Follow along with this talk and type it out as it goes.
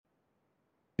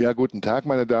Ja, guten Tag,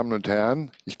 meine Damen und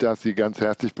Herren. Ich darf Sie ganz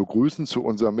herzlich begrüßen zu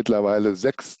unserem mittlerweile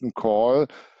 6. Call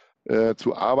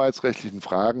zu arbeitsrechtlichen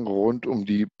Fragen rund um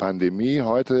die Pandemie.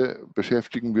 Heute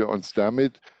beschäftigen wir uns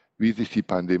damit, wie sich die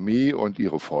Pandemie und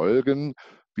ihre Folgen,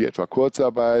 wie etwa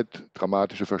Kurzarbeit,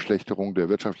 dramatische Verschlechterung der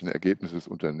wirtschaftlichen Ergebnisse des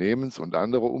Unternehmens und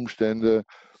andere Umstände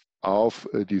auf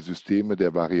die Systeme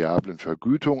der variablen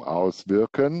Vergütung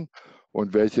auswirken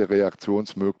und welche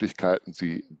Reaktionsmöglichkeiten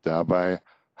sie dabei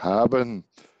haben.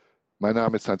 Mein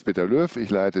Name ist Hans-Peter Löw. Ich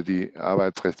leite die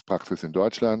Arbeitsrechtspraxis in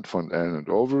Deutschland von Allen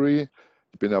 & Overy.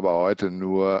 Ich bin aber heute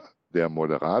nur der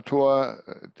Moderator.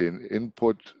 Den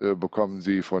Input bekommen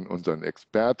Sie von unseren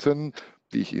Experten,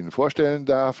 die ich Ihnen vorstellen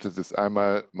darf. Das ist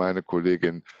einmal meine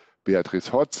Kollegin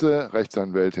Beatrice Hotze,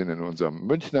 Rechtsanwältin in unserem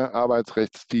Münchner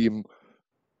Arbeitsrechtsteam.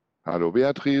 Hallo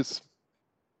Beatrice.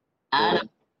 Hallo. Und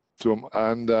zum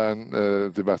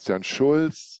anderen Sebastian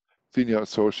Schulz, Senior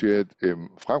Associate im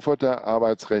Frankfurter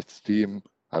Arbeitsrechtsteam.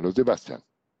 Hallo Sebastian.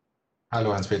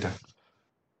 Hallo Hans-Peter.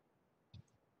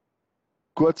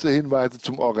 Kurze Hinweise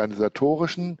zum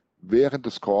Organisatorischen. Während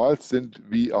des Calls sind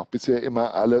wie auch bisher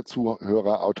immer alle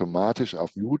Zuhörer automatisch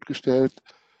auf Mute gestellt.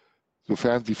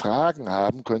 Sofern Sie Fragen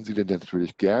haben, können Sie den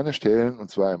natürlich gerne stellen,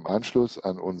 und zwar im Anschluss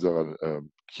an unsere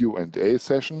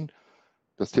Q&A-Session.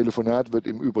 Das Telefonat wird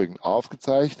im Übrigen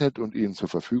aufgezeichnet und Ihnen zur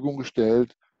Verfügung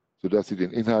gestellt, sodass Sie den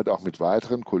Inhalt auch mit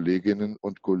weiteren Kolleginnen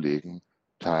und Kollegen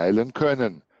teilen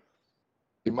können.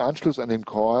 Im Anschluss an den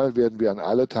Call werden wir an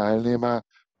alle Teilnehmer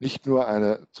nicht nur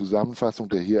eine Zusammenfassung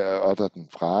der hier erörterten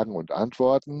Fragen und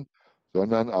Antworten,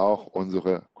 sondern auch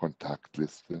unsere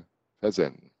Kontaktliste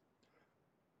versenden.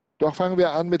 Doch fangen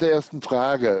wir an mit der ersten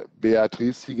Frage.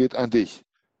 Beatrice, sie geht an dich.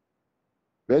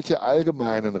 Welche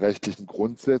allgemeinen rechtlichen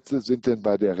Grundsätze sind denn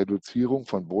bei der Reduzierung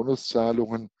von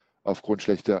Bonuszahlungen aufgrund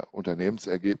schlechter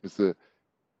Unternehmensergebnisse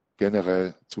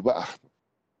generell zu beachten?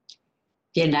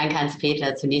 Vielen Dank,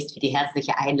 Hans-Peter, zunächst für die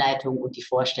herzliche Einleitung und die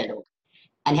Vorstellung.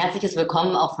 Ein herzliches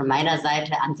Willkommen auch von meiner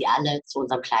Seite an Sie alle zu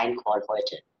unserem kleinen Call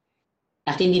heute.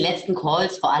 Nachdem die letzten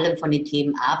Calls vor allem von den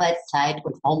Themen Arbeitszeit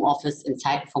und Homeoffice in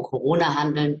Zeiten von Corona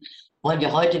handeln, wollen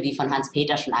wir heute, wie von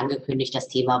Hans-Peter schon angekündigt, das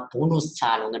Thema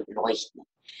Bonuszahlungen beleuchten.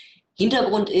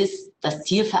 Hintergrund ist, dass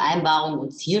Zielvereinbarungen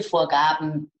und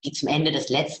Zielvorgaben, die zum Ende des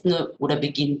letzten oder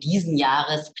Beginn diesen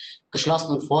Jahres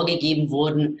geschlossen und vorgegeben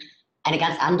wurden, eine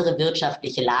ganz andere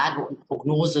wirtschaftliche Lage und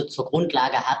Prognose zur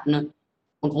Grundlage hatten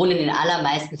und wohl in den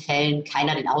allermeisten Fällen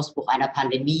keiner den Ausbruch einer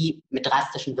Pandemie mit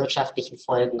drastischen wirtschaftlichen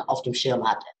Folgen auf dem Schirm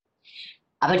hatte.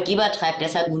 Arbeitgeber treibt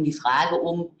deshalb nun die Frage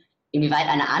um, inwieweit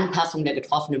eine Anpassung der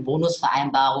getroffenen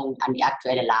Bonusvereinbarung an die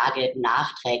aktuelle Lage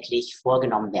nachträglich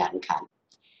vorgenommen werden kann.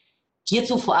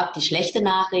 Hierzu vorab die schlechte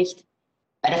Nachricht.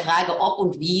 Bei der Frage, ob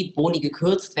und wie Boni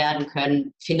gekürzt werden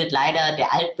können, findet leider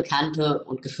der altbekannte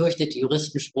und gefürchtete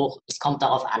Juristenspruch, es kommt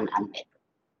darauf an, Anwendung.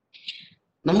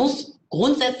 Man muss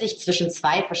grundsätzlich zwischen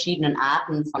zwei verschiedenen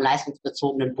Arten von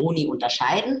leistungsbezogenen Boni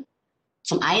unterscheiden.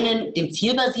 Zum einen dem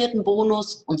zielbasierten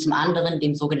Bonus und zum anderen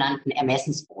dem sogenannten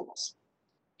Ermessensbonus.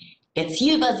 Der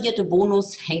zielbasierte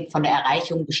Bonus hängt von der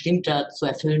Erreichung bestimmter zu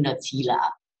erfüllender Ziele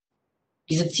ab.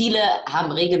 Diese Ziele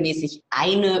haben regelmäßig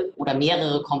eine oder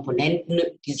mehrere Komponenten,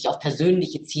 die sich auf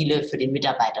persönliche Ziele für den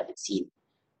Mitarbeiter beziehen.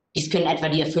 Dies können etwa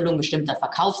die Erfüllung bestimmter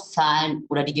Verkaufszahlen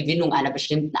oder die Gewinnung einer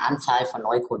bestimmten Anzahl von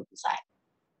Neukunden sein.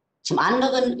 Zum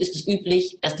anderen ist es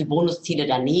üblich, dass die Bonusziele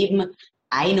daneben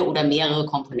eine oder mehrere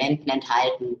Komponenten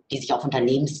enthalten, die sich auf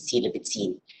Unternehmensziele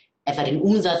beziehen, etwa den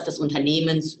Umsatz des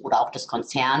Unternehmens oder auch des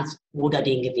Konzerns oder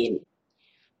den Gewinn.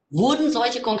 Wurden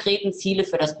solche konkreten Ziele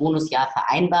für das Bonusjahr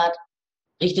vereinbart,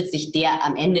 richtet sich der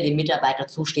am Ende dem Mitarbeiter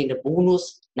zustehende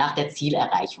Bonus nach der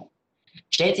Zielerreichung.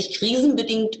 Stellt sich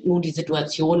krisenbedingt nun die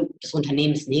Situation des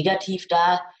Unternehmens negativ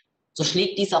dar, so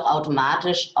schlägt dies auch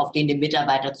automatisch auf den dem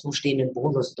Mitarbeiter zustehenden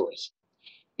Bonus durch.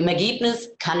 Im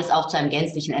Ergebnis kann es auch zu einem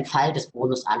gänzlichen Entfall des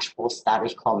Bonusanspruchs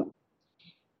dadurch kommen.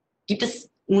 Gibt es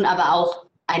nun aber auch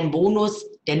einen Bonus,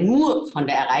 der nur von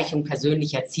der Erreichung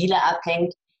persönlicher Ziele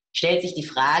abhängt, stellt sich die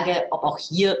Frage, ob auch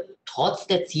hier trotz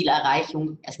der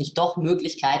Zielerreichung es nicht doch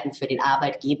Möglichkeiten für den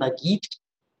Arbeitgeber gibt,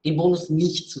 den Bonus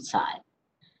nicht zu zahlen.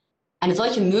 Eine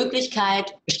solche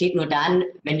Möglichkeit besteht nur dann,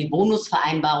 wenn die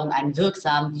Bonusvereinbarung einen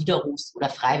wirksamen Widerrufs- oder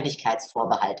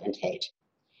Freiwilligkeitsvorbehalt enthält.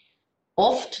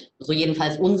 Oft, so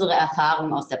jedenfalls unsere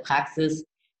Erfahrung aus der Praxis,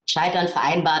 scheitern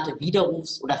vereinbarte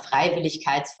Widerrufs- oder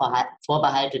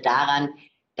Freiwilligkeitsvorbehalte daran,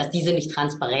 dass diese nicht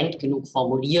transparent genug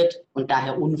formuliert und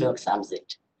daher unwirksam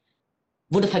sind.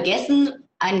 Wurde vergessen,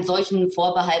 einen solchen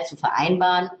Vorbehalt zu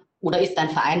vereinbaren oder ist ein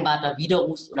vereinbarter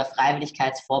Widerrufs- oder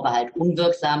Freiwilligkeitsvorbehalt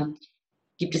unwirksam,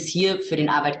 gibt es hier für den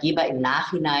Arbeitgeber im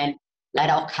Nachhinein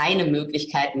leider auch keine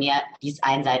Möglichkeit mehr, dies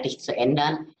einseitig zu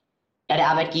ändern, da der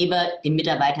Arbeitgeber dem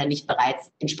Mitarbeiter nicht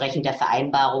bereits entsprechend der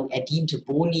Vereinbarung erdiente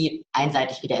Boni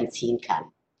einseitig wieder entziehen kann.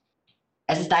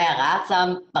 Es ist daher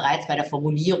ratsam, bereits bei der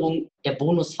Formulierung der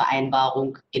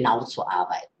Bonusvereinbarung genau zu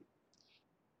arbeiten.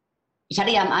 Ich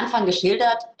hatte ja am Anfang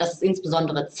geschildert, dass es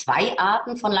insbesondere 2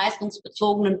 Arten von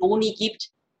leistungsbezogenen Boni gibt.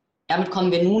 Damit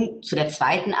kommen wir nun zu der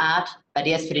zweiten Art, bei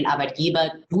der es für den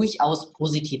Arbeitgeber durchaus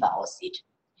positiver aussieht.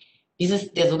 Dies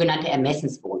ist der sogenannte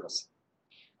Ermessensbonus.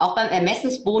 Auch beim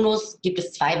Ermessensbonus gibt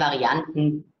es 2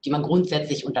 Varianten, die man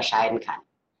grundsätzlich unterscheiden kann.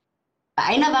 Bei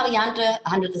einer Variante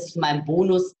handelt es sich um einen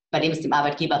Bonus, bei dem es dem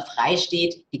Arbeitgeber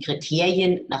freisteht, die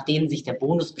Kriterien, nach denen sich der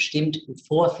Bonus bestimmt, im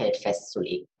Vorfeld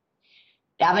festzulegen.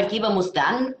 Der Arbeitgeber muss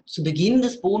dann zu Beginn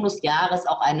des Bonusjahres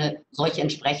auch eine solche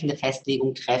entsprechende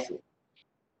Festlegung treffen.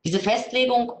 Diese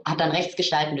Festlegung hat dann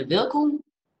rechtsgestaltende Wirkung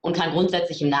und kann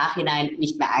grundsätzlich im Nachhinein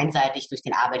nicht mehr einseitig durch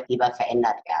den Arbeitgeber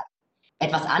verändert werden.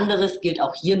 Etwas anderes gilt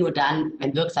auch hier nur dann,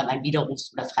 wenn wirksam ein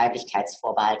Widerrufs- oder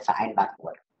Freiwilligkeitsvorbehalt vereinbart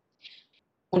wurde.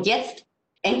 Und jetzt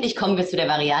endlich kommen wir zu der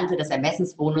Variante des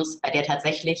Ermessensbonus, bei der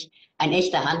tatsächlich ein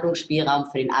echter Handlungsspielraum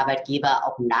für den Arbeitgeber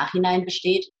auch im Nachhinein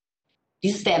besteht.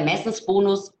 Dies ist der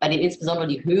Ermessensbonus, bei dem insbesondere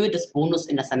die Höhe des Bonus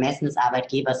in das Ermessen des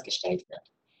Arbeitgebers gestellt wird.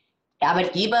 Der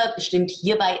Arbeitgeber bestimmt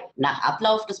hierbei nach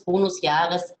Ablauf des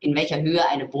Bonusjahres, in welcher Höhe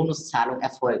eine Bonuszahlung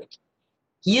erfolgt.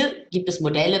 Hier gibt es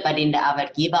Modelle, bei denen der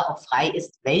Arbeitgeber auch frei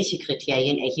ist, welche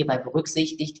Kriterien er hierbei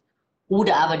berücksichtigt,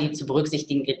 oder aber die zu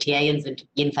berücksichtigen Kriterien sind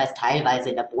jedenfalls teilweise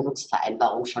in der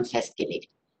Bonusvereinbarung schon festgelegt.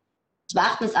 Zu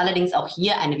beachten ist allerdings auch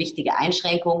hier eine wichtige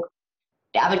Einschränkung.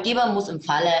 Der Arbeitgeber muss im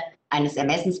Falle eines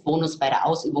Ermessensbonus bei der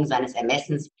Ausübung seines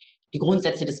Ermessens die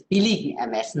Grundsätze des billigen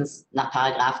Ermessens nach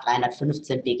 §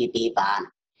 315 BGB wahren.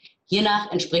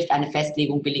 Hiernach entspricht eine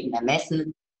Festlegung billigen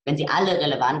Ermessen, wenn sie alle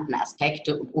relevanten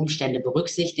Aspekte und Umstände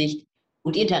berücksichtigt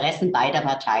und die Interessen beider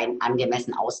Parteien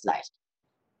angemessen ausgleicht.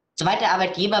 Soweit der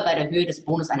Arbeitgeber bei der Höhe des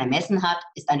Bonus ein Ermessen hat,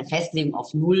 ist eine Festlegung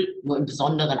auf Null nur in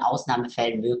besonderen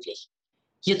Ausnahmefällen möglich.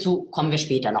 Hierzu kommen wir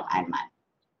später noch einmal.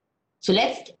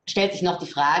 Zuletzt stellt sich noch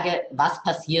die Frage, was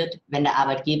passiert, wenn der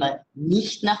Arbeitgeber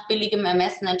nicht nach billigem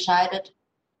Ermessen entscheidet.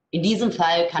 In diesem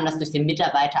Fall kann das durch den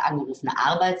Mitarbeiter angerufene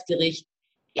Arbeitsgericht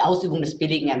die Ausübung des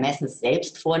billigen Ermessens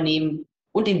selbst vornehmen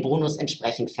und den Bonus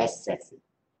entsprechend festsetzen.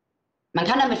 Man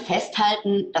kann damit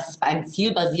festhalten, dass es bei einem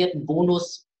zielbasierten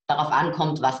Bonus darauf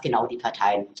ankommt, was genau die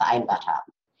Parteien vereinbart haben.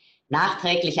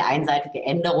 Nachträgliche einseitige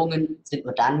Änderungen sind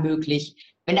nur dann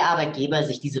möglich, wenn der Arbeitgeber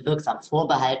sich diese wirksam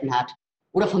vorbehalten hat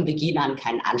oder von Beginn an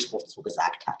keinen Anspruch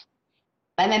zugesagt hat.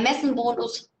 Beim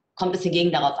Ermessenbonus kommt es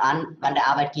hingegen darauf an, wann der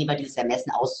Arbeitgeber dieses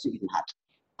Ermessen auszuüben hat.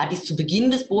 Hat dies zu Beginn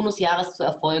des Bonusjahres zu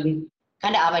erfolgen,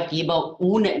 kann der Arbeitgeber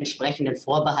ohne entsprechenden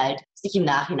Vorbehalt sich im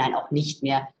Nachhinein auch nicht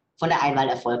mehr von der einmal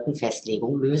erfolgten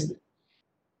Festlegung lösen.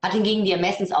 Hat hingegen die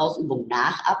Ermessensausübung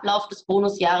nach Ablauf des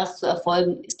Bonusjahres zu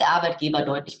erfolgen, ist der Arbeitgeber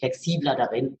deutlich flexibler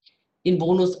darin, den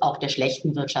Bonus auch der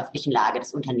schlechten wirtschaftlichen Lage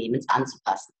des Unternehmens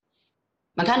anzupassen.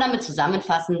 Man kann damit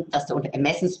zusammenfassen, dass der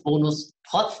Ermessensbonus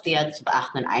trotz der zu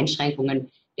beachtenden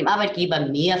Einschränkungen dem Arbeitgeber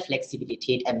mehr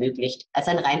Flexibilität ermöglicht als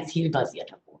ein rein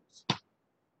zielbasierter Bonus.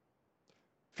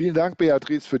 Vielen Dank,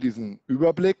 Beatrice, für diesen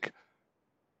Überblick.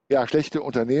 Ja, schlechte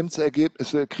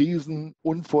Unternehmensergebnisse, Krisen,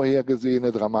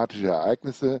 unvorhergesehene dramatische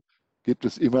Ereignisse gibt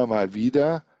es immer mal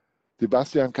wieder.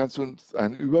 Sebastian, kannst du uns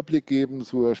einen Überblick geben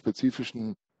zur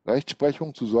spezifischen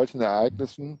Rechtsprechung zu solchen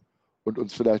Ereignissen und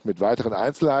uns vielleicht mit weiteren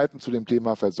Einzelheiten zu dem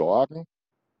Thema versorgen?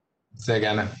 Sehr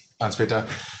gerne, Hans-Peter.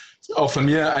 Auch von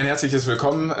mir ein herzliches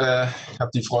Willkommen. Ich habe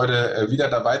die Freude, wieder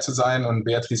dabei zu sein. Und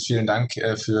Beatrice, vielen Dank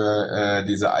für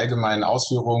diese allgemeinen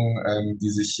Ausführungen, die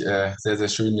sich sehr, sehr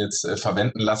schön jetzt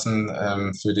verwenden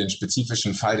lassen für den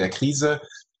spezifischen Fall der Krise.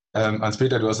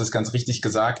 Hans-Peter, du hast es ganz richtig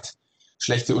gesagt.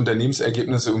 Schlechte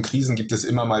Unternehmensergebnisse und Krisen gibt es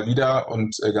immer mal wieder.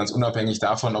 Und ganz unabhängig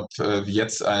davon, ob wie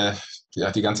jetzt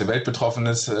ja, die ganze Welt betroffen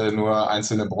ist, nur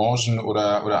einzelne Branchen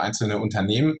oder einzelne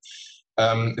Unternehmen.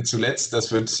 Zuletzt,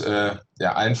 das wird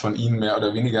ja allen von Ihnen mehr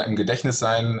oder weniger im Gedächtnis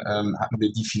sein, hatten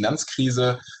wir die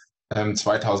Finanzkrise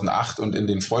 2008 und in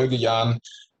den Folgejahren.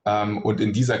 Und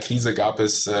in dieser Krise gab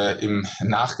es im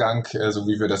Nachgang, so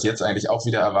wie wir das jetzt eigentlich auch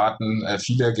wieder erwarten,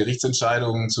 viele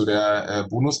Gerichtsentscheidungen zu der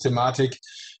Bonusthematik.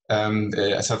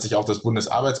 Es hat sich auch das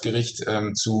Bundesarbeitsgericht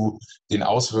zu den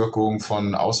Auswirkungen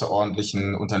von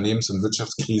außerordentlichen Unternehmens- und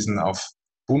Wirtschaftskrisen auf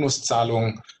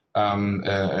Bonuszahlungen.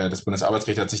 Das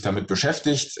Bundesarbeitsgericht hat sich damit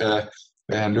beschäftigt. Wer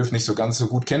Herrn Löw nicht so ganz so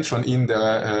gut kennt von Ihnen,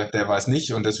 der weiß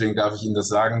nicht. Und deswegen darf ich Ihnen das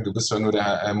sagen. Du bist zwar nur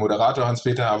der Moderator,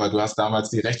 Hans-Peter, aber du hast damals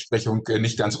die Rechtsprechung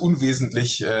nicht ganz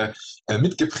unwesentlich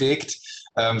mitgeprägt,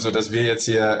 sodass wir jetzt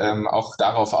hier auch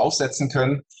darauf aufsetzen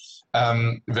können.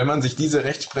 Wenn man sich diese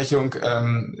Rechtsprechung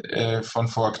von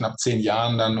vor knapp 10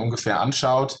 Jahren dann ungefähr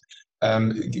anschaut,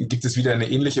 gibt es wieder eine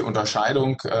ähnliche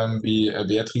Unterscheidung, wie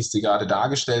Beatrice sie gerade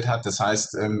dargestellt hat. Das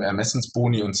heißt,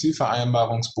 Ermessensboni und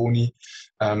Zielvereinbarungsboni.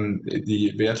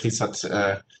 Die Beatrice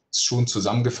hat schon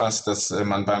zusammengefasst, dass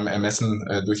man beim Ermessen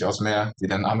durchaus mehr, wie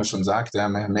der Name schon sagt,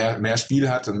 mehr Spiel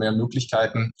hat und mehr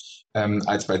Möglichkeiten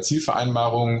als bei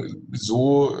Zielvereinbarungen.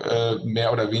 So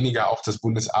mehr oder weniger auch das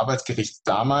Bundesarbeitsgericht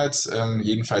damals,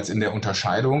 jedenfalls in der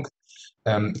Unterscheidung.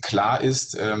 Klar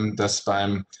ist, dass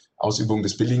beim Ausübung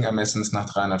des billigen Ermessens nach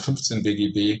 315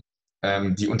 BGB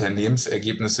die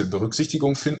Unternehmensergebnisse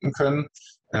Berücksichtigung finden können.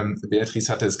 Beatrice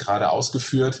hatte es gerade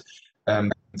ausgeführt.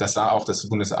 Das sah auch das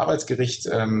Bundesarbeitsgericht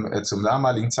zum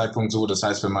damaligen Zeitpunkt so. Das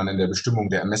heißt, wenn man in der Bestimmung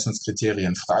der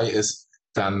Ermessenskriterien frei ist,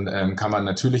 dann kann man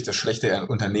natürlich das schlechte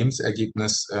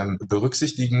Unternehmensergebnis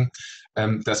berücksichtigen.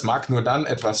 Das mag nur dann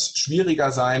etwas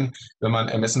schwieriger sein, wenn man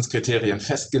Ermessenskriterien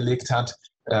festgelegt hat,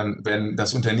 wenn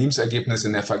das Unternehmensergebnis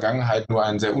in der Vergangenheit nur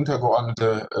eine sehr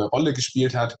untergeordnete Rolle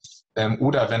gespielt hat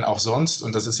oder wenn auch sonst,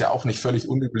 und das ist ja auch nicht völlig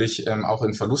unüblich, auch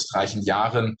in verlustreichen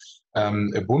Jahren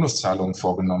Bonuszahlungen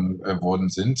vorgenommen worden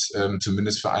sind,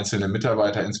 zumindest für einzelne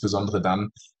Mitarbeiter, insbesondere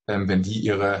dann, wenn die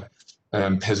ihre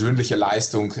persönliche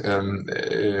Leistung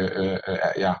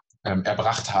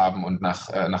erbracht haben und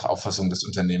nach Auffassung des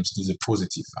Unternehmens diese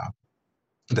positiv war.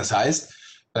 Das heißt,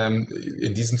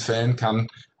 in diesen Fällen kann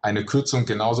eine Kürzung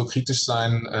genauso kritisch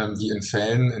sein wie in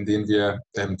Fällen, in denen wir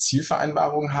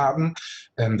Zielvereinbarungen haben.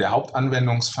 Der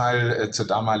Hauptanwendungsfall zur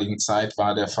damaligen Zeit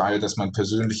war der Fall, dass man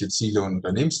persönliche Ziele und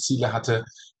Unternehmensziele hatte.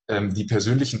 Die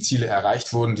persönlichen Ziele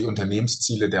erreicht wurden, die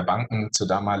Unternehmensziele der Banken zur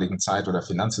damaligen Zeit oder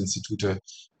Finanzinstitute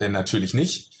natürlich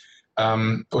nicht.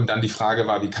 Und dann die Frage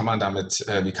war, wie kann man damit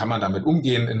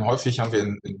umgehen? Häufig haben wir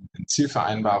in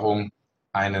Zielvereinbarungen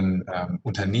einen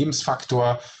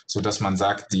Unternehmensfaktor, sodass man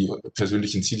sagt, die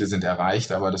persönlichen Ziele sind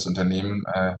erreicht, aber das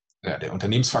der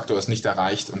Unternehmensfaktor ist nicht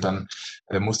erreicht und dann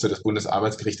musste das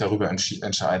Bundesarbeitsgericht darüber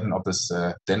entscheiden, ob es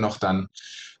dennoch dann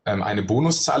eine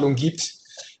Bonuszahlung gibt.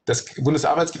 Das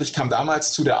Bundesarbeitsgericht kam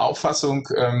damals zu der Auffassung,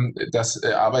 dass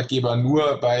Arbeitgeber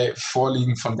nur bei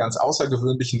Vorliegen von ganz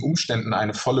außergewöhnlichen Umständen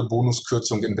eine volle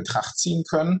Bonuskürzung in Betracht ziehen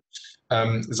können.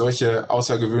 Solche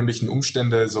außergewöhnlichen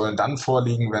Umstände sollen dann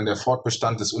vorliegen, wenn der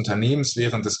Fortbestand des Unternehmens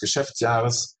während des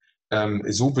Geschäftsjahres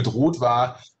so bedroht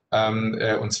war,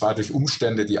 und zwar durch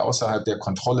Umstände, die außerhalb der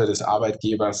Kontrolle des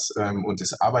Arbeitgebers und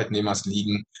des Arbeitnehmers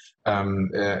liegen,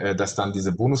 dass dann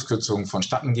diese Bonuskürzung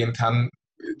vonstatten gehen kann.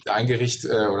 Ein Gericht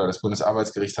oder das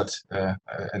Bundesarbeitsgericht hat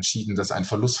entschieden, dass ein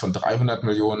Verlust von 300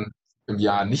 Millionen im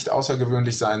Jahr nicht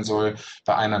außergewöhnlich sein soll.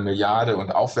 Bei 1 Milliarde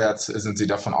und aufwärts sind sie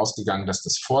davon ausgegangen, dass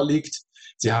das vorliegt.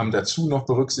 Sie haben dazu noch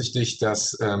berücksichtigt,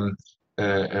 dass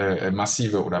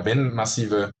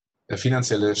massive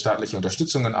finanzielle staatliche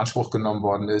Unterstützung in Anspruch genommen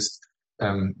worden ist.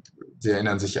 Sie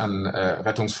erinnern sich an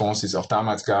Rettungsfonds, die es auch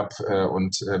damals gab.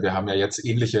 Und wir haben ja jetzt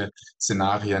ähnliche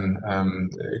Szenarien,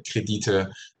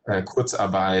 Kredite,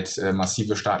 Kurzarbeit,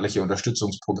 massive staatliche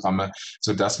Unterstützungsprogramme,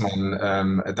 sodass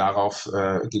man darauf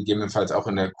gegebenenfalls auch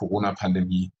in der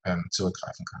Corona-Pandemie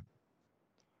zurückgreifen kann.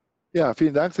 Ja,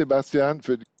 vielen Dank, Sebastian,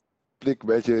 für den Blick,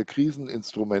 welche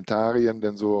Kriseninstrumentarien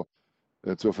denn so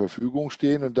zur Verfügung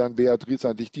stehen. Und dann, Beatrice,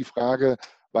 an dich die Frage,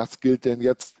 was gilt denn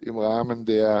jetzt im Rahmen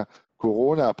der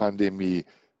Corona-Pandemie?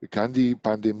 Kann die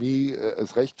Pandemie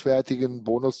es rechtfertigen,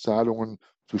 Bonuszahlungen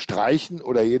zu streichen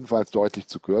oder jedenfalls deutlich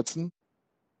zu kürzen?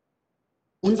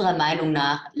 Unserer Meinung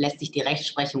nach lässt sich die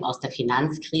Rechtsprechung aus der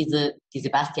Finanzkrise, die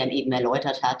Sebastian eben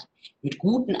erläutert hat, mit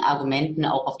guten Argumenten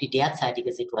auch auf die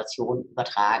derzeitige Situation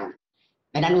übertragen.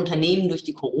 Wenn ein Unternehmen durch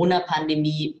die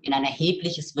Corona-Pandemie in ein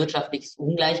erhebliches wirtschaftliches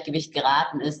Ungleichgewicht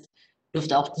geraten ist,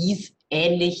 dürfte auch dies,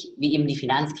 ähnlich wie eben die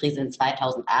Finanzkrise in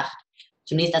 2008,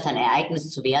 zunächst als ein Ereignis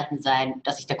zu werten sein,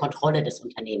 das sich der Kontrolle des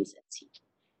Unternehmens entzieht.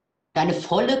 Für eine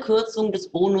volle Kürzung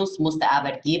des Bonus muss der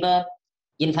Arbeitgeber,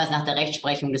 jedenfalls nach der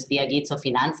Rechtsprechung des BAG zur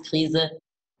Finanzkrise,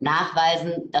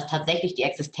 nachweisen, dass tatsächlich die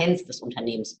Existenz des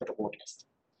Unternehmens bedroht ist.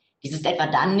 Dies ist etwa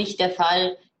dann nicht der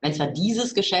Fall, wenn zwar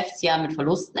dieses Geschäftsjahr mit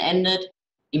Verlusten endet,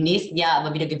 im nächsten Jahr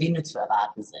aber wieder Gewinne zu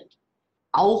erwarten sind.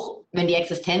 Auch wenn die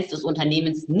Existenz des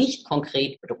Unternehmens nicht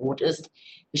konkret bedroht ist,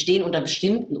 bestehen unter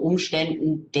bestimmten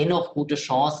Umständen dennoch gute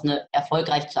Chancen,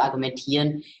 erfolgreich zu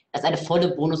argumentieren, dass eine volle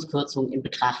Bonuskürzung in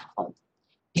Betracht kommt.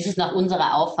 Dies ist nach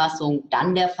unserer Auffassung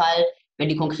dann der Fall, wenn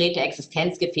die konkrete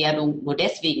Existenzgefährdung nur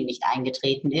deswegen nicht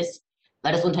eingetreten ist,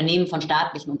 weil das Unternehmen von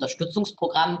staatlichen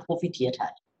Unterstützungsprogrammen profitiert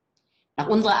hat. Nach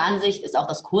unserer Ansicht ist auch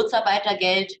das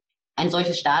Kurzarbeitergeld ein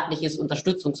solches staatliches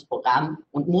Unterstützungsprogramm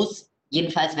und muss,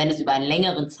 jedenfalls wenn es über einen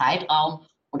längeren Zeitraum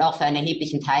und auch für einen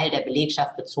erheblichen Teil der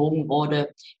Belegschaft bezogen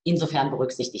wurde, insofern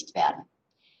berücksichtigt werden.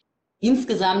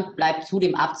 Insgesamt bleibt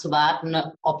zudem abzuwarten,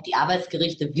 ob die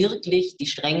Arbeitsgerichte wirklich die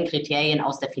strengen Kriterien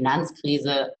aus der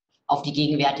Finanzkrise auf die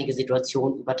gegenwärtige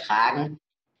Situation übertragen,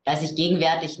 da es sich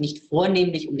gegenwärtig nicht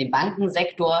vornehmlich um den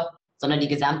Bankensektor, sondern die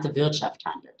gesamte Wirtschaft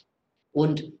handelt.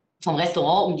 Und vom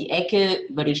Restaurant um die Ecke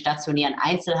über den stationären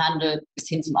Einzelhandel bis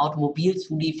hin zum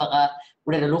Automobilzulieferer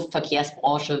oder der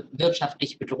Luftverkehrsbranche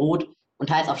wirtschaftlich bedroht und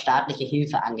teils auf staatliche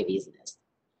Hilfe angewiesen ist.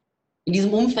 In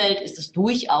diesem Umfeld ist es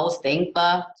durchaus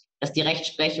denkbar, dass die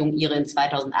Rechtsprechung ihre in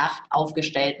 2008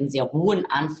 aufgestellten sehr hohen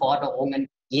Anforderungen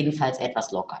jedenfalls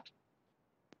etwas lockert.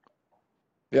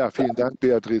 Ja, vielen Dank,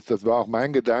 Beatrice. Das war auch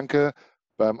mein Gedanke.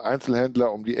 Beim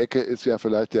Einzelhändler um die Ecke ist ja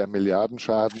vielleicht der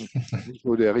Milliardenschaden nicht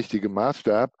nur der richtige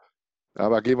Maßstab.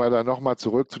 Aber gehen wir da nochmal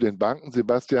zurück zu den Banken.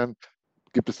 Sebastian,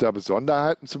 gibt es da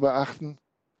Besonderheiten zu beachten?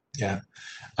 Ja,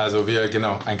 also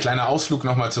ein kleiner Ausflug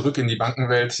nochmal zurück in die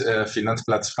Bankenwelt,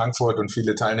 Finanzplatz Frankfurt und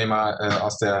viele Teilnehmer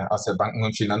aus der Banken-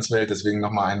 und Finanzwelt, deswegen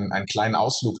nochmal einen kleinen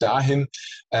Ausflug dahin.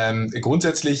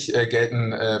 Grundsätzlich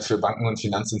gelten für Banken und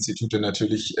Finanzinstitute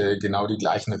natürlich genau die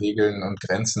gleichen Regeln und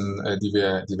Grenzen, die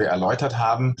wir erläutert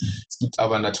haben. Es gibt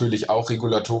aber natürlich auch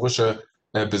regulatorische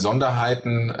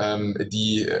Besonderheiten,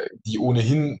 die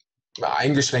ohnehin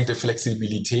eingeschränkte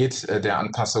Flexibilität der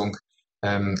Anpassung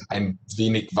ein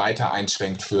wenig weiter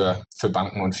einschränkt für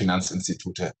Banken und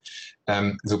Finanzinstitute.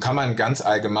 So kann man ganz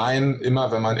allgemein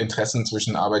immer, wenn man Interessen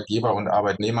zwischen Arbeitgeber und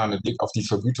Arbeitnehmer mit Blick auf die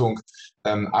Vergütung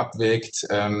abwägt,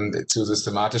 zur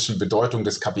systematischen Bedeutung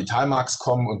des Kapitalmarkts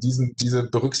kommen und diese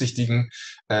berücksichtigen.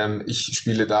 Ich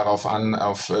spiele darauf an,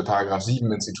 auf Paragraph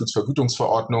 7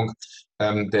 Institutsvergütungsverordnung,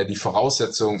 der die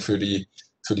Voraussetzungen für die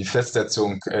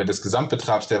Festsetzung des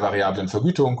Gesamtbetrags der variablen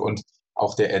Vergütung und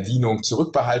auch der Erdienung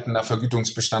zurückbehaltener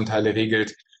Vergütungsbestandteile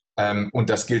regelt. Und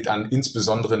das gilt dann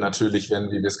insbesondere natürlich, wenn,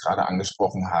 wie wir es gerade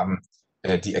angesprochen haben,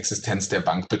 die Existenz der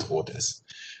Bank bedroht ist.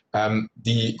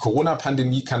 Die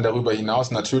Corona-Pandemie kann darüber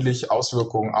hinaus natürlich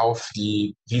Auswirkungen auf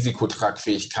die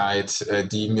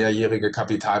Risikotragfähigkeit, die mehrjährige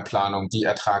Kapitalplanung, die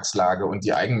Ertragslage und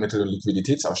die Eigenmittel- und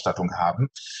Liquiditätsausstattung haben.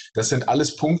 Das sind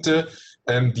alles Punkte,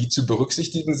 die zu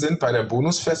berücksichtigen sind bei der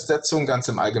Bonusfestsetzung ganz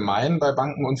im Allgemeinen bei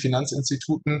Banken und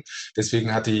Finanzinstituten.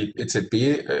 Deswegen hat die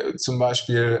EZB zum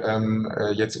Beispiel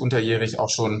jetzt unterjährig auch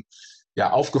schon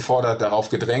aufgefordert, darauf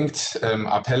gedrängt.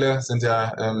 Appelle sind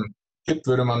gibt,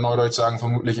 würde man neudeutsch sagen,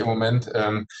 vermutlich im Moment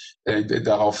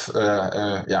darauf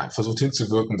versucht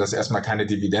hinzuwirken, dass erstmal keine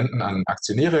Dividenden an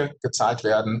Aktionäre gezahlt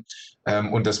werden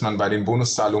und dass man bei den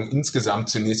Bonuszahlungen insgesamt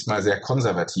zunächst mal sehr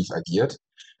konservativ agiert.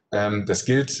 Das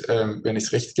gilt, wenn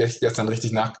ich es gestern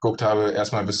richtig nachgeguckt habe,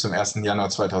 erstmal bis zum 1. Januar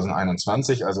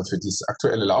 2021, also für dieses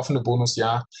aktuelle laufende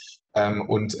Bonusjahr.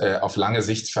 Und auf lange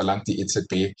Sicht verlangt die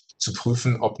EZB zu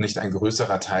prüfen, ob nicht ein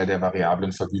größerer Teil der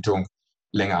variablen Vergütung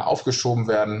länger aufgeschoben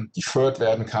werden, deferred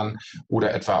werden kann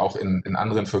oder etwa auch in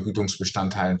anderen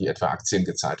Vergütungsbestandteilen wie etwa Aktien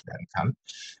gezahlt werden kann.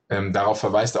 Darauf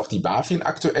verweist auch die BaFin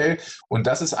aktuell. Und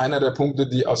das ist einer der Punkte,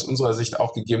 die aus unserer Sicht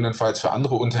auch gegebenenfalls für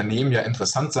andere Unternehmen ja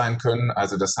interessant sein können.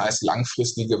 Also das heißt,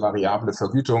 langfristige variable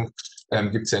Vergütung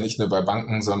gibt es ja nicht nur bei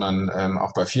Banken, sondern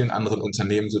auch bei vielen anderen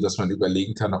Unternehmen, sodass man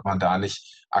überlegen kann, ob man da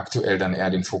nicht aktuell dann eher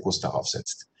den Fokus darauf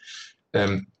setzt.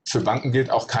 Für Banken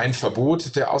gilt auch kein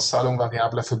Verbot der Auszahlung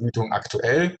variabler Vergütung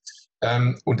aktuell.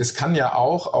 Und es kann ja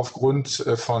auch aufgrund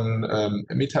von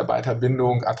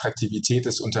Mitarbeiterbindung, Attraktivität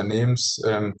des Unternehmens,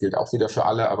 gilt auch wieder für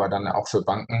alle, aber dann auch für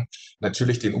Banken,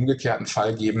 natürlich den umgekehrten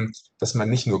Fall geben, dass man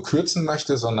nicht nur kürzen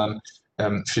möchte, sondern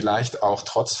vielleicht auch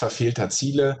trotz verfehlter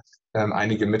Ziele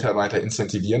einige Mitarbeiter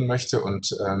incentivieren möchte und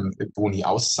Boni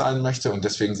auszahlen möchte und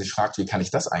deswegen sich fragt, wie kann ich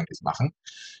das eigentlich machen?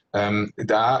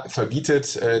 Da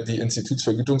verbietet die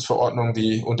Institutsvergütungsverordnung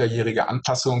die unterjährige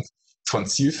Anpassung von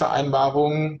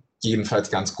Zielvereinbarungen,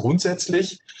 jedenfalls ganz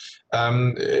grundsätzlich,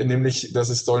 nämlich, dass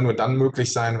es soll nur dann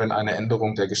möglich sein, wenn eine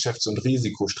Änderung der Geschäfts- und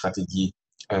Risikostrategie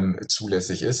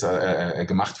zulässig ist,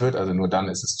 gemacht wird, also nur dann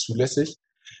ist es zulässig.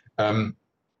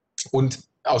 Und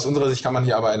aus unserer Sicht kann man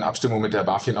hier aber in Abstimmung mit der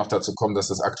BaFin auch dazu kommen, dass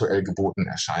das aktuell geboten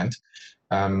erscheint.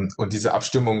 Und diese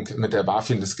Abstimmung mit der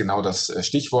BaFin ist genau das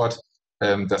Stichwort.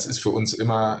 Das ist für uns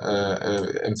immer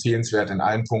empfehlenswert in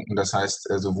allen Punkten. Das heißt,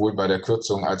 sowohl bei der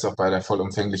Kürzung als auch bei der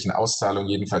vollumfänglichen Auszahlung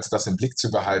jedenfalls das im Blick zu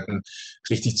behalten,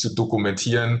 richtig zu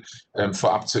dokumentieren,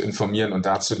 vorab zu informieren und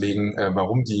darzulegen,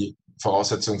 warum die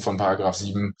Voraussetzungen von Paragraph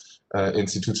 7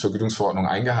 Institutsvergütungsverordnung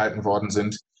eingehalten worden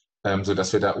sind,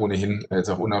 sodass wir da ohnehin jetzt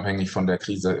auch unabhängig von der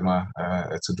Krise immer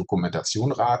zur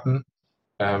Dokumentation raten.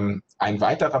 Ein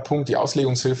weiterer Punkt, die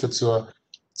Auslegungshilfe zur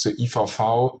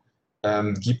IVV,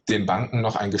 gibt den Banken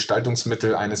noch ein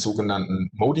Gestaltungsmittel eines sogenannten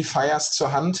Modifiers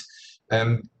zur Hand,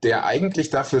 der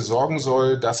eigentlich dafür sorgen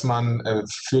soll, dass man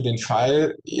für den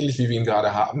Fall, ähnlich wie wir ihn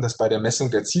gerade haben, dass bei der Messung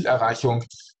der Zielerreichung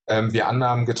wir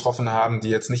Annahmen getroffen haben, die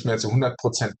jetzt nicht mehr zu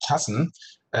 100% passen,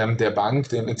 der Bank,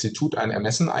 dem Institut ein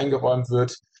Ermessen eingeräumt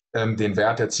wird, den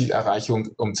Wert der Zielerreichung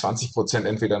um 20%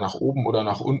 entweder nach oben oder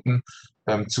nach unten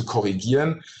zu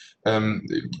korrigieren.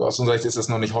 Aus unserer Sicht ist das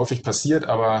noch nicht häufig passiert,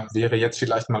 aber wäre jetzt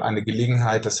vielleicht mal eine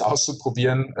Gelegenheit, das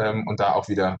auszuprobieren und da auch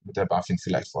wieder mit der BaFin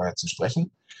vielleicht vorher zu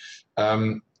sprechen.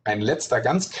 Ein letzter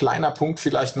ganz kleiner Punkt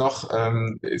vielleicht noch,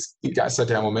 es geistert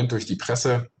ja im Moment durch die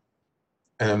Presse,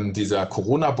 dieser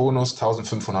Corona-Bonus,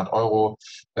 1.500 €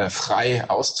 frei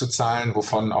auszuzahlen,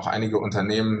 wovon auch einige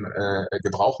Unternehmen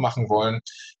Gebrauch machen wollen.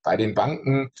 Bei den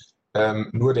Banken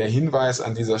nur der Hinweis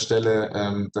an dieser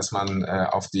Stelle, dass man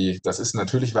das ist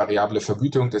natürlich variable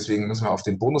Vergütung, deswegen müssen wir auf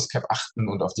den Bonuscap achten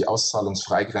und auf die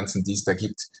Auszahlungsfreigrenzen, die es da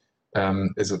gibt,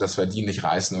 also dass wir die nicht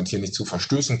reißen und hier nicht zu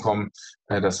Verstößen kommen.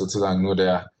 Das ist sozusagen nur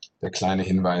der kleine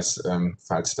Hinweis,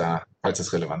 falls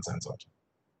es relevant sein sollte.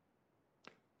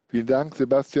 Vielen Dank,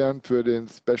 Sebastian, für den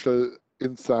Special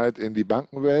Insight in die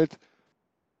Bankenwelt.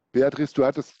 Beatrice, du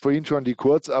hattest vorhin schon die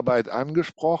Kurzarbeit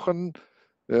angesprochen.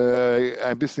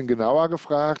 Ein bisschen genauer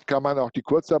gefragt, kann man auch die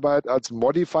Kurzarbeit als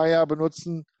Modifier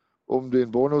benutzen, um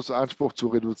den Bonusanspruch zu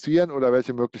reduzieren, oder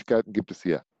welche Möglichkeiten gibt es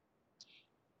hier?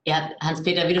 Ja,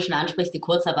 Hans-Peter, wie du schon ansprichst, die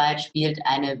Kurzarbeit spielt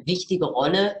eine wichtige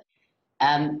Rolle.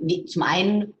 Zum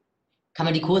einen kann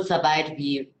man die Kurzarbeit,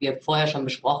 wie wir vorher schon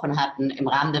besprochen hatten, im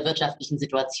Rahmen der wirtschaftlichen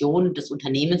Situation des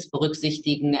Unternehmens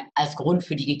berücksichtigen als Grund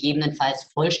für die gegebenenfalls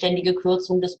vollständige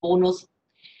Kürzung des Bonus.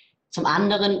 Zum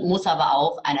anderen muss aber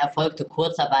auch eine erfolgte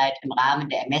Kurzarbeit im Rahmen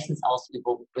der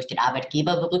Ermessensausübung durch den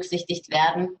Arbeitgeber berücksichtigt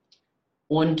werden.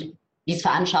 Und dies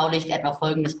veranschaulicht etwa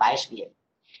folgendes Beispiel.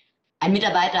 Ein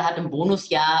Mitarbeiter hat im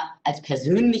Bonusjahr als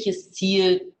persönliches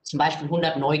Ziel zum Beispiel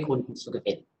 100 Neukunden zu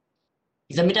gewinnen.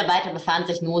 Dieser Mitarbeiter befand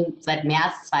sich nun seit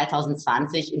März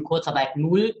 2020 in Kurzarbeit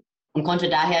 0 und konnte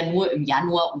daher nur im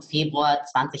Januar und Februar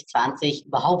 2020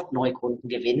 überhaupt Neukunden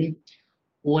gewinnen.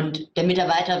 Und der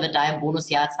Mitarbeiter wird daher im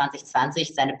Bonusjahr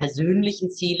 2020 seine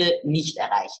persönlichen Ziele nicht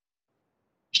erreichen.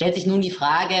 Stellt sich nun die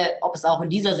Frage, ob es auch in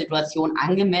dieser Situation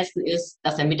angemessen ist,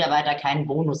 dass der Mitarbeiter keinen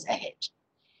Bonus erhält.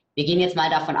 Wir gehen jetzt mal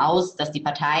davon aus, dass die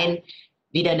Parteien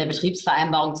weder in der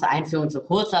Betriebsvereinbarung zur Einführung zur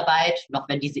Kurzarbeit, noch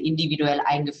wenn diese individuell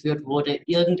eingeführt wurde,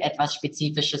 irgendetwas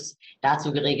Spezifisches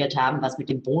dazu geregelt haben, was mit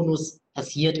dem Bonus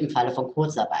passiert im Falle von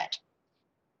Kurzarbeit.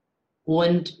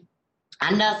 Und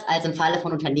anders als im Falle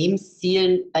von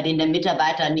Unternehmenszielen, bei denen der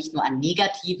Mitarbeiter nicht nur an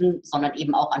negativen, sondern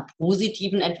eben auch an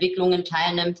positiven Entwicklungen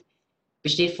teilnimmt,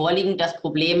 besteht vorliegend das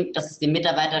Problem, dass es dem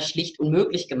Mitarbeiter schlicht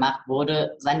unmöglich gemacht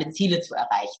wurde, seine Ziele zu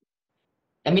erreichen.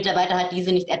 Der Mitarbeiter hat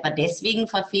diese nicht etwa deswegen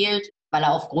verfehlt, weil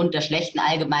er aufgrund der schlechten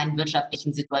allgemeinen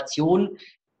wirtschaftlichen Situation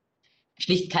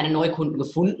schlicht keine Neukunden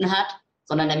gefunden hat,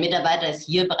 sondern der Mitarbeiter ist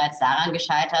hier bereits daran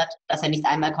gescheitert, dass er nicht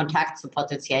einmal Kontakt zu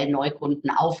potenziellen Neukunden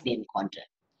aufnehmen konnte.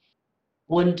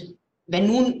 Und wenn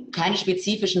nun keine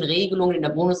spezifischen Regelungen in der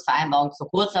Bonusvereinbarung zur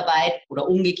Kurzarbeit oder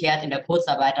umgekehrt in der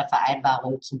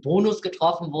Kurzarbeitervereinbarung zum Bonus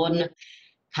getroffen wurden,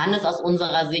 kann es aus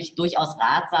unserer Sicht durchaus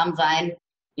ratsam sein,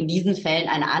 in diesen Fällen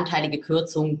eine anteilige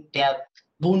Kürzung der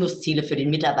Bonusziele für den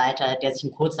Mitarbeiter, der sich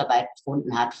in Kurzarbeit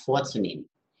befunden hat, vorzunehmen.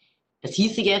 Das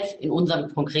hieße jetzt in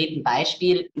unserem konkreten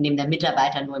Beispiel, in dem der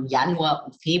Mitarbeiter nur im Januar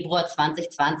und Februar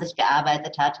 2020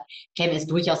 gearbeitet hat, käme es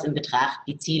durchaus in Betracht,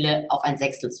 die Ziele auf ein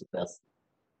Sechstel zu kürzen.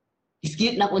 Dies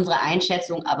gilt nach unserer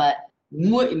Einschätzung aber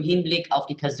nur im Hinblick auf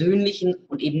die persönlichen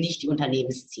und eben nicht die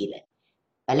Unternehmensziele.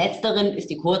 Bei letzteren ist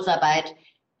die Kurzarbeit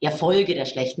ja Folge der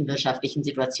schlechten wirtschaftlichen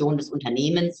Situation des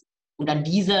Unternehmens und an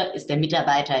dieser ist der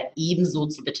Mitarbeiter ebenso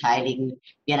zu beteiligen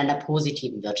wie an einer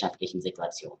positiven wirtschaftlichen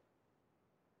Situation.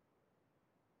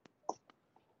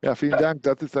 Ja, vielen Dank.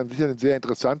 Das ist dann sicher ein sehr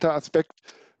interessanter Aspekt.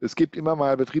 Es gibt immer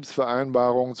mal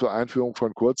Betriebsvereinbarungen zur Einführung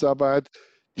von Kurzarbeit,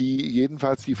 die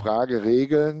jedenfalls die Frage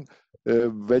regeln,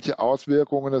 welche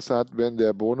Auswirkungen es hat, wenn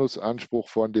der Bonusanspruch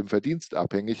von dem Verdienst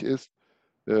abhängig ist,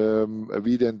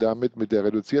 wie denn damit mit der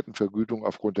reduzierten Vergütung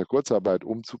aufgrund der Kurzarbeit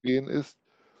umzugehen ist,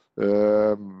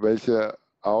 welche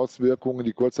Auswirkungen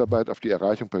die Kurzarbeit auf die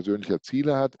Erreichung persönlicher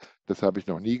Ziele hat. Das habe ich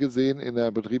noch nie gesehen in der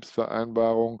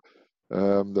Betriebsvereinbarung.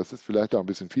 Das ist vielleicht auch ein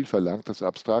bisschen viel verlangt, das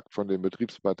abstrakt von den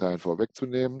Betriebsparteien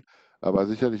vorwegzunehmen, aber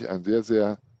sicherlich ein sehr,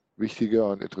 sehr wichtiger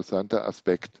und interessanter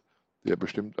Aspekt, der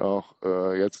bestimmt auch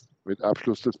jetzt mit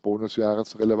Abschluss des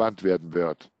Bonusjahres relevant werden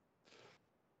wird.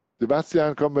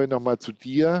 Sebastian, kommen wir nochmal zu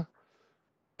dir.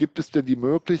 Gibt es denn die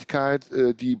Möglichkeit,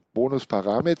 die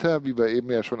Bonusparameter, wie wir eben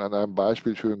ja schon an einem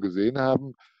Beispiel schön gesehen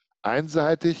haben,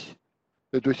 einseitig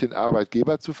durch den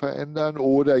Arbeitgeber zu verändern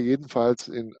oder jedenfalls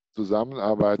in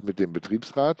Zusammenarbeit mit dem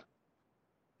Betriebsrat?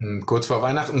 Kurz vor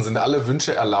Weihnachten sind alle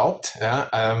Wünsche erlaubt, ja,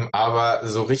 aber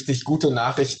so richtig gute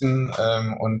Nachrichten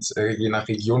und je nach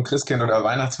Region Christkind oder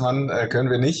Weihnachtsmann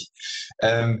können wir nicht.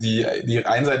 Die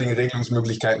einseitigen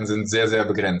Regelungsmöglichkeiten sind sehr, sehr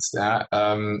begrenzt. Ja.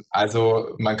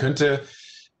 Also man könnte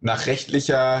nach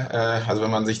rechtlicher, also wenn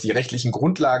man sich die rechtlichen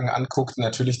Grundlagen anguckt,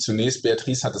 natürlich zunächst,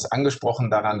 Beatrice hat es angesprochen,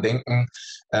 daran denken,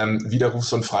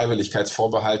 Widerrufs- und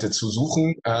Freiwilligkeitsvorbehalte zu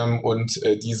suchen und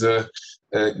diese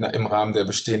im Rahmen der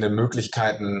bestehenden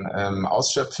Möglichkeiten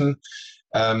ausschöpfen.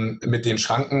 Mit den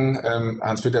Schranken,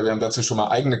 Hans-Peter, wir haben dazu schon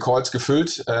mal eigene Calls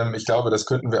gefüllt. Ich glaube, das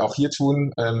könnten wir auch hier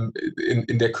tun.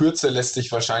 In der Kürze lässt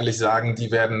sich wahrscheinlich sagen,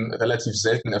 die werden relativ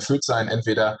selten erfüllt sein,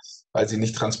 entweder weil sie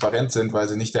nicht transparent sind, weil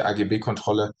sie nicht der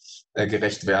AGB-Kontrolle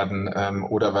gerecht werden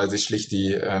oder weil sie schlicht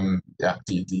die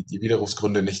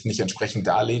Widerrufsgründe nicht entsprechend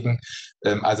darlegen.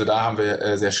 Also da haben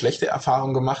wir sehr schlechte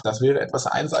Erfahrungen gemacht. Das wäre etwas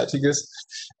Einseitiges.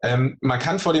 Man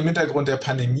kann vor dem Hintergrund der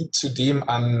Pandemie zudem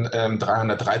an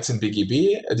 313 BGB,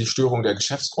 die Störung der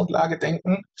Geschäftsgrundlage,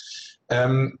 denken.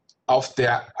 Auf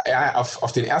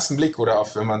den ersten Blick oder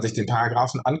wenn man sich den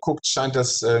Paragraphen anguckt, scheint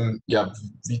das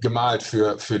wie gemalt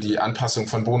für die Anpassung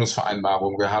von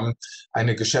Bonusvereinbarungen. Wir haben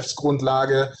eine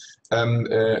Geschäftsgrundlage,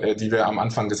 die wir am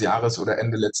Anfang des Jahres oder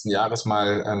Ende letzten Jahres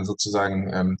mal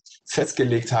sozusagen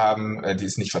festgelegt haben. Die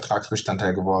ist nicht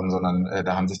Vertragsbestandteil geworden, sondern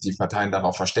da haben sich die Parteien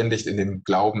darauf verständigt, in dem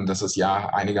Glauben, dass das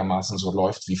Jahr einigermaßen so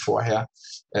läuft wie vorher.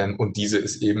 Und diese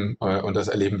ist eben, und das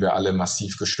erleben wir alle,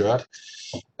 massiv gestört.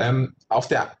 Auf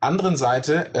der anderen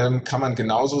Seite kann man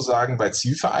genauso sagen, bei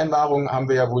Zielvereinbarungen haben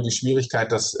wir ja wohl die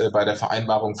Schwierigkeit, dass bei der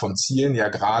Vereinbarung von Zielen ja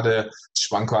gerade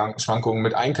Schwankungen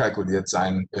mit einkalkuliert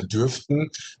sein dürften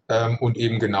und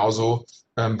eben genauso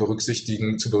zu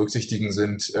berücksichtigen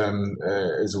sind,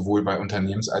 sowohl bei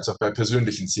Unternehmens- als auch bei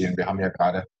persönlichen Zielen. Wir haben ja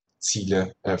gerade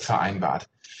Ziele vereinbart.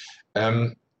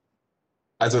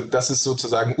 Also das ist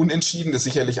sozusagen unentschieden, das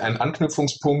ist sicherlich ein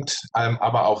Anknüpfungspunkt,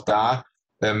 aber auch da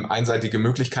einseitige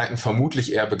Möglichkeiten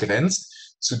vermutlich eher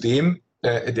begrenzt. Zudem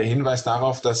der Hinweis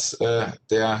darauf, dass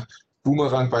der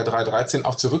Boomerang bei 313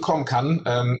 auch zurückkommen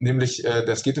kann, nämlich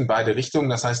das geht in beide Richtungen.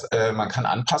 Das heißt, man kann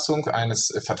Anpassung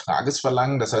eines Vertrages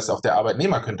verlangen. Das heißt, auch der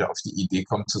Arbeitnehmer könnte auf die Idee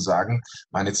kommen zu sagen,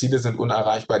 meine Ziele sind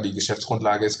unerreichbar, die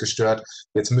Geschäftsgrundlage ist gestört,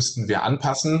 jetzt müssten wir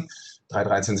anpassen.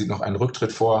 313 sieht noch einen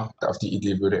Rücktritt vor. Auf die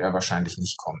Idee würde er wahrscheinlich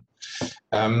nicht kommen.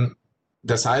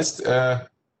 Das heißt,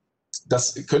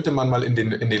 das könnte man mal in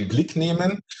den Blick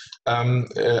nehmen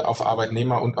auf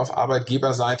Arbeitnehmer- und auf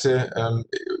Arbeitgeberseite.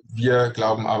 Wir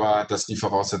glauben aber, dass die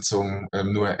Voraussetzungen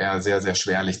nur eher sehr, sehr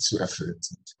schwerlich zu erfüllen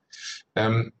sind.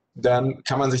 Dann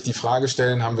kann man sich die Frage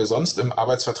stellen, haben wir sonst im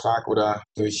Arbeitsvertrag oder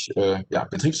durch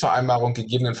Betriebsvereinbarung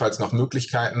gegebenenfalls noch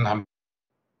Möglichkeiten?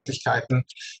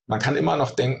 Man kann immer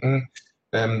noch denken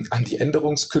an die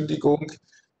Änderungskündigung.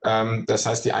 Das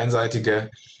heißt, die einseitige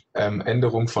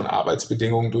Änderung von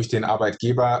Arbeitsbedingungen durch den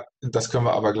Arbeitgeber. Das können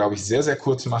wir aber, glaube ich, sehr, sehr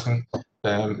kurz machen.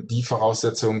 Die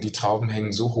Voraussetzungen, die Trauben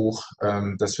hängen so hoch,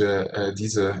 dass wir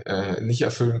diese nicht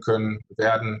erfüllen können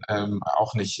werden,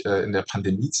 auch nicht in der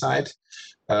Pandemiezeit.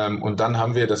 Und dann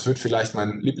haben wir, das wird vielleicht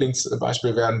mein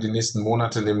Lieblingsbeispiel werden, die nächsten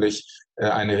Monate, nämlich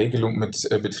eine Regelung mit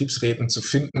Betriebsräten zu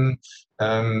finden,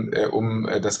 um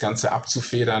das Ganze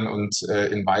abzufedern und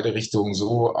in beide Richtungen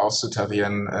so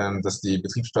auszutarieren, dass die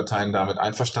Betriebsparteien damit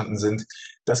einverstanden sind.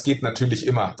 Das geht natürlich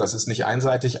immer. Das ist nicht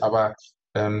einseitig, aber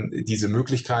diese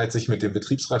Möglichkeit, sich mit dem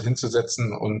Betriebsrat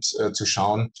hinzusetzen und zu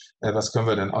schauen, was können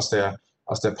wir denn aus der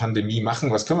Pandemie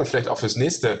machen, was können wir vielleicht auch fürs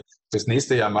nächste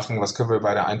Jahr machen, was können wir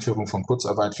bei der Einführung von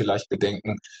Kurzarbeit vielleicht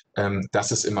bedenken,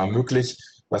 das ist immer möglich.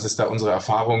 Was ist da unsere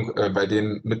Erfahrung bei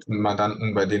den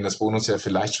Mandanten, bei denen das Bonusjahr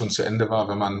vielleicht schon zu Ende war,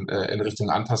 wenn man in Richtung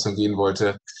Anpassung gehen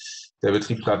wollte? Der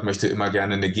Betriebsrat möchte immer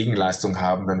gerne eine Gegenleistung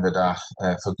haben, wenn wir da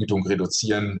Vergütung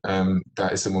reduzieren. Da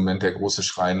ist im Moment der große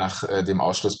Schrei nach dem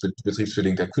Ausschluss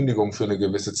betriebsbedingter Kündigung für eine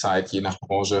gewisse Zeit, je nach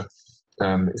Branche.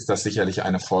 Ist das sicherlich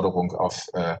eine Forderung, auf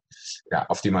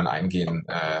die man eingehen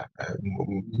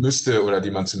müsste oder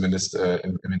die man zumindest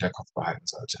im Hinterkopf behalten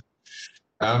sollte.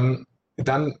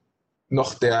 Dann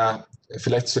noch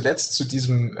vielleicht zuletzt zu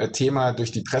diesem Thema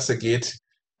durch die Presse geht,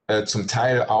 zum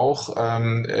Teil auch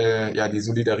die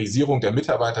Solidarisierung der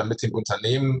Mitarbeiter mit den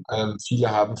Unternehmen.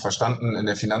 Viele haben verstanden, in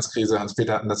der Finanzkrise,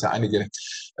 Hans-Peter hatten das ja einige,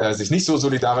 sich nicht so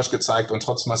solidarisch gezeigt und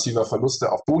trotz massiver Verluste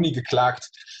auf Boni geklagt,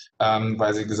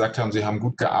 weil sie gesagt haben, sie haben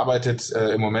gut gearbeitet.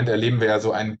 Im Moment erleben wir ja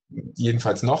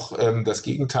jedenfalls noch das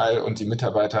Gegenteil und die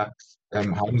Mitarbeiter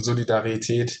haben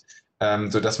Solidarität,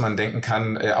 sodass man denken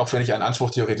kann, auch wenn ich einen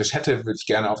Anspruch theoretisch hätte, würde ich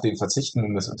gerne auf den verzichten,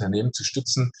 um das Unternehmen zu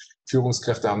stützen.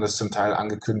 Führungskräfte haben das zum Teil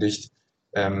angekündigt.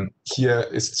 Hier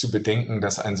ist zu bedenken,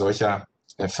 dass ein solcher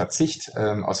Verzicht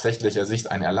aus rechtlicher Sicht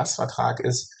ein Erlassvertrag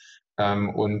ist.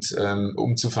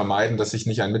 um zu vermeiden, dass sich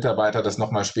nicht ein Mitarbeiter das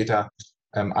nochmal später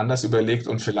anders überlegt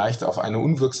und vielleicht auf eine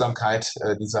Unwirksamkeit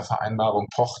dieser Vereinbarung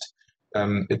pocht.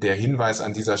 Der Hinweis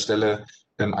an dieser Stelle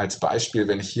als Beispiel,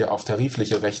 wenn ich hier auf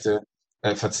tarifliche Rechte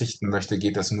verzichten möchte,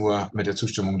 geht das nur mit der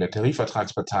Zustimmung der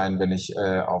Tarifvertragsparteien. Wenn ich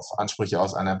auf Ansprüche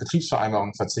aus einer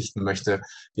Betriebsvereinbarung verzichten möchte,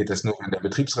 geht das nur, wenn der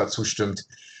Betriebsrat zustimmt.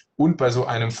 Und bei so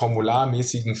einem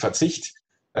formularmäßigen Verzicht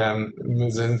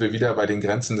sind wir wieder bei den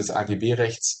Grenzen des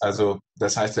AGB-Rechts. Also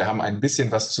das heißt, wir haben ein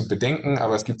bisschen was zu bedenken,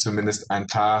 aber es gibt zumindest ein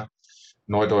paar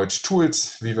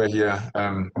Neudeutsch-Tools, wie wir hier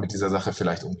mit dieser Sache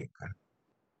vielleicht umgehen können.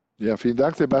 Ja, vielen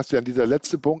Dank, Sebastian. Dieser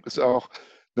letzte Punkt ist auch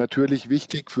natürlich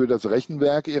wichtig für das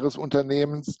Rechenwerk Ihres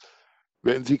Unternehmens.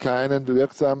 Wenn Sie keinen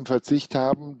wirksamen Verzicht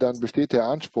haben, dann besteht der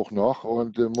Anspruch noch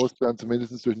und muss dann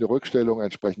zumindest durch eine Rückstellung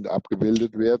entsprechend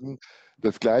abgebildet werden.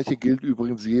 Das Gleiche gilt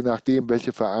übrigens je nachdem,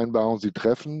 welche Vereinbarung Sie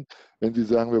treffen. Wenn Sie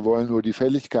sagen, wir wollen nur die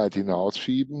Fälligkeit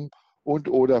hinausschieben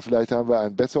oder vielleicht haben wir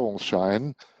einen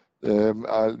Besserungsschein. In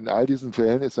all diesen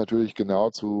Fällen ist natürlich genau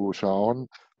zu schauen,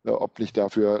 ob nicht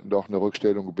dafür doch eine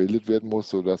Rückstellung gebildet werden muss,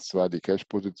 sodass zwar die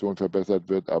Cash-Position verbessert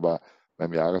wird, aber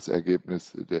beim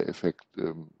Jahresergebnis der Effekt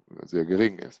sehr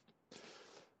gering ist.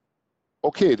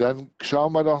 Okay, dann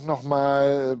schauen wir doch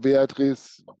nochmal,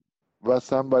 Beatrice,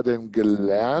 was haben wir denn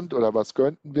gelernt oder was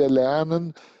könnten wir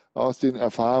lernen aus den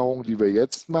Erfahrungen, die wir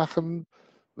jetzt machen?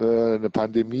 Eine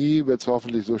Pandemie wird es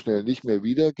hoffentlich so schnell nicht mehr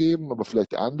wiedergeben, aber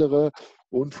vielleicht andere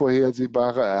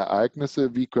unvorhersehbare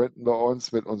Ereignisse. Wie könnten wir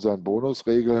uns mit unseren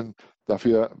Bonusregeln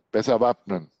dafür besser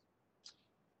wappnen?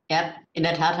 Ja, in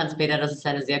der Tat, Hans-Peter, das ist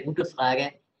eine sehr gute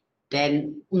Frage.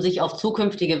 Denn um sich auf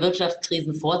zukünftige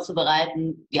Wirtschaftskrisen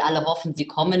vorzubereiten, wir alle hoffen, sie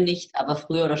kommen nicht, aber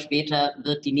früher oder später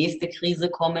wird die nächste Krise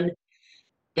kommen.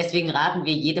 Deswegen raten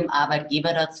wir jedem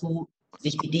Arbeitgeber dazu,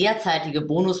 sich die derzeitige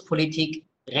Bonuspolitik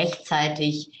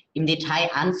rechtzeitig im Detail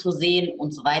anzusehen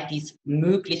und soweit dies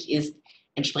möglich ist,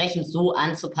 entsprechend so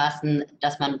anzupassen,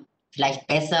 dass man vielleicht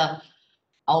besser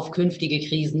auf künftige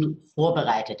Krisen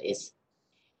vorbereitet ist.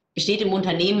 Besteht im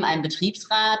Unternehmen ein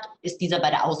Betriebsrat, ist dieser bei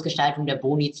der Ausgestaltung der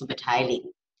Boni zu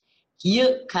beteiligen.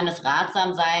 Hier kann es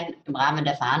ratsam sein, im Rahmen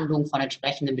der Verhandlungen von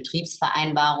entsprechenden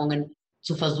Betriebsvereinbarungen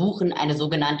zu versuchen, eine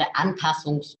sogenannte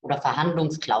Anpassungs- oder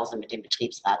Verhandlungsklausel mit dem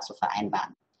Betriebsrat zu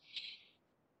vereinbaren.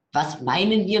 Was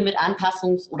meinen wir mit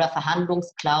Anpassungs- oder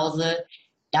Verhandlungsklausel?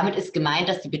 Damit ist gemeint,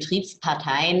 dass die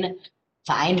Betriebsparteien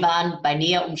vereinbaren, bei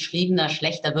näher umschriebener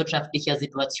schlechter wirtschaftlicher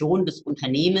Situation des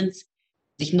Unternehmens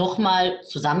sich nochmal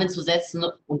zusammenzusetzen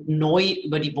und neu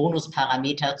über die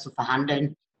Bonusparameter zu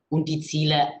verhandeln und die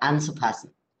Ziele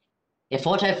anzupassen. Der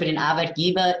Vorteil für den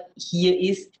Arbeitgeber hier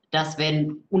ist, dass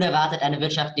wenn unerwartet eine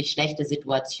wirtschaftlich schlechte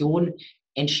Situation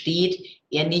entsteht,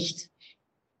 er nicht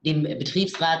dem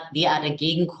Betriebsrat derart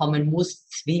entgegenkommen muss,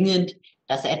 zwingend,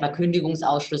 dass er etwa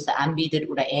Kündigungsausschlüsse anbietet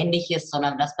oder Ähnliches,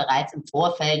 sondern dass bereits im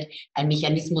Vorfeld ein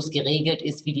Mechanismus geregelt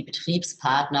ist, wie die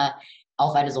Betriebspartner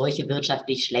auf eine solche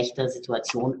wirtschaftlich schlechte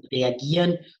Situation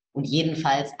reagieren und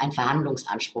jedenfalls ein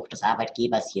Verhandlungsanspruch des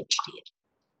Arbeitgebers hier besteht.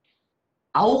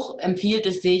 Auch empfiehlt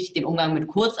es sich, den Umgang mit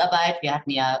Kurzarbeit, wir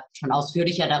hatten ja schon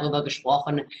ausführlicher darüber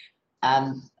gesprochen,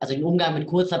 also den Umgang mit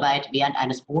Kurzarbeit während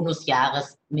eines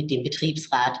Bonusjahres mit dem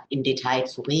Betriebsrat im Detail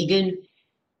zu regeln.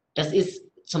 Das ist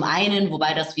zum einen,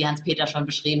 wobei das, wie Hans-Peter schon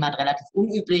beschrieben hat, relativ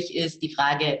unüblich ist, die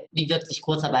Frage, wie wirkt sich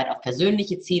Kurzarbeit auf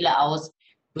persönliche Ziele aus?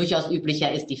 Durchaus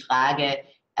üblicher ist die Frage,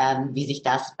 wie sich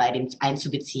das bei dem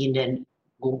einzubeziehenden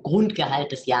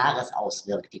Grundgehalt des Jahres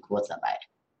auswirkt, die Kurzarbeit.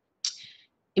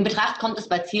 In Betracht kommt es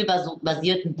bei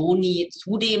zielbasierten Boni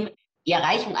zudem, die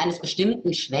Erreichung eines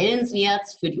bestimmten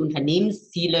Schwellenwerts für die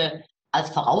Unternehmensziele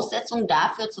als Voraussetzung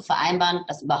dafür zu vereinbaren,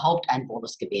 dass überhaupt ein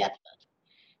Bonus gewährt wird.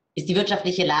 Ist die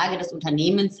wirtschaftliche Lage des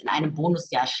Unternehmens in einem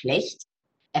Bonusjahr schlecht,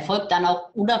 erfolgt dann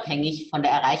auch unabhängig von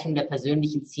der Erreichung der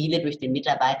persönlichen Ziele durch den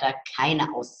Mitarbeiter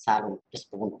keine Auszahlung des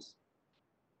Bonus.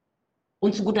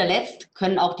 Und zu guter Letzt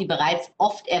können auch die bereits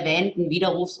oft erwähnten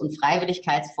Widerrufs- und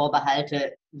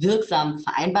Freiwilligkeitsvorbehalte wirksam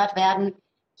vereinbart werden.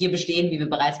 Hier bestehen, wie wir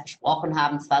bereits besprochen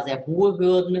haben, zwar sehr hohe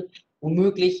Hürden,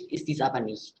 womöglich ist dies aber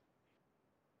nicht.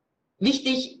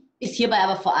 Wichtig ist hierbei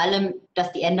aber vor allem,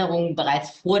 dass die Änderungen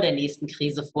bereits vor der nächsten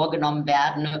Krise vorgenommen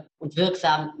werden und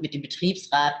wirksam mit dem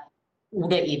Betriebsrat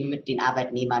oder eben mit den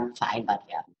Arbeitnehmern vereinbart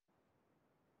werden.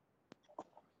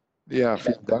 Ja,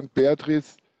 vielen Dank,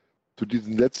 Beatrice. Zu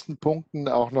diesen letzten Punkten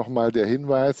auch nochmal der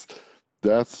Hinweis,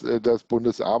 dass das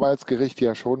Bundesarbeitsgericht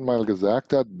ja schon mal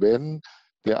gesagt hat, wenn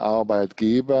der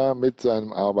Arbeitgeber mit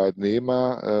seinem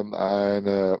Arbeitnehmer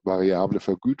eine variable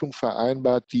Vergütung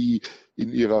vereinbart, die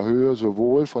in ihrer Höhe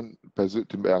sowohl von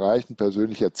dem Erreichen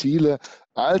persönlicher Ziele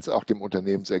als auch dem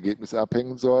Unternehmensergebnis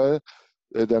abhängen soll,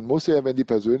 dann muss er, wenn die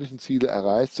persönlichen Ziele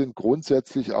erreicht sind,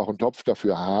 grundsätzlich auch einen Topf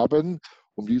dafür haben,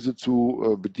 um diese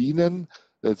zu bedienen,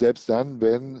 selbst dann,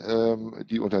 wenn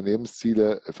die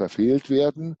Unternehmensziele verfehlt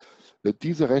werden.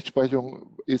 Diese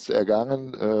Rechtsprechung ist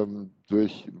ergangen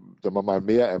durch, sagen wir mal,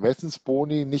 mehr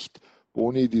Ermessensboni, nicht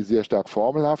Boni, die sehr stark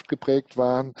formelhaft geprägt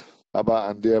waren, aber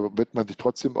an der wird man sich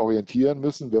trotzdem orientieren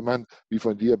müssen, wenn man, wie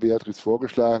von dir, Beatrice,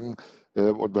 vorgeschlagen,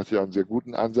 und was ich auch einen sehr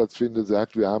guten Ansatz finde,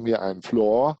 sagt, wir haben hier einen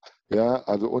Floor, ja,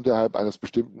 also unterhalb eines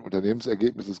bestimmten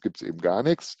Unternehmensergebnisses gibt es eben gar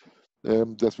nichts.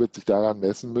 Das wird sich daran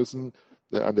messen müssen,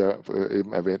 an der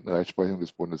eben erwähnten Rechtsprechung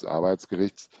des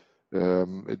Bundesarbeitsgerichts,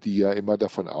 die ja immer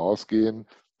davon ausgehen,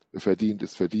 verdient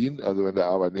ist verdient. Also wenn der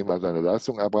Arbeitnehmer seine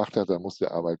Leistung erbracht hat, dann muss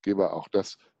der Arbeitgeber auch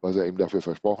das, was er ihm dafür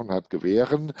versprochen hat,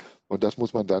 gewähren. Und das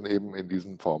muss man dann eben in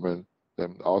diesen Formeln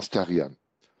austarieren.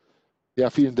 Ja,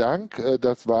 vielen Dank.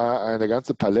 Das war eine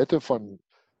ganze Palette von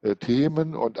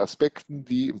Themen und Aspekten,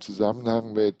 die im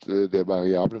Zusammenhang mit der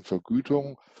variablen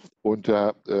Vergütung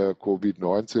unter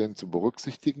Covid-19 zu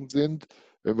berücksichtigen sind.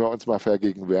 Wenn wir uns mal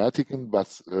vergegenwärtigen,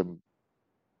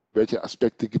 welche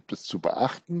Aspekte gibt es zu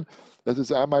beachten? Das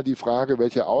ist einmal die Frage,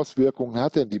 welche Auswirkungen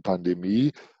hat denn die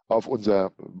Pandemie auf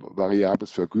unser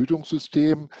variables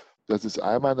Vergütungssystem? Das ist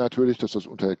einmal natürlich, dass das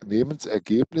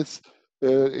Unternehmensergebnis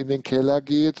in den Keller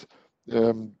geht.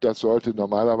 Das sollte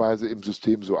normalerweise im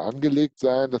System so angelegt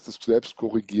sein, dass es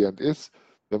selbstkorrigierend ist.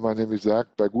 Wenn man nämlich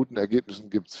sagt, bei guten Ergebnissen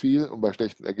gibt es viel und bei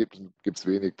schlechten Ergebnissen gibt es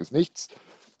wenig bis nichts.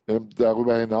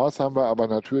 Darüber hinaus haben wir aber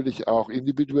natürlich auch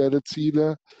individuelle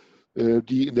Ziele,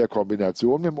 die in der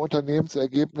Kombination mit dem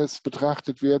Unternehmensergebnis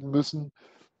betrachtet werden müssen.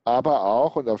 Aber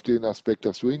auch, und auf den Aspekt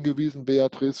hast du hingewiesen,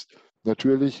 Beatrice,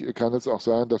 natürlich kann es auch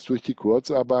sein, dass durch die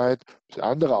Kurzarbeit, durch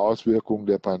andere Auswirkungen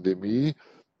der Pandemie,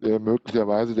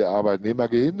 möglicherweise der Arbeitnehmer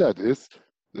gehindert ist,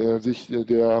 sich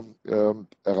der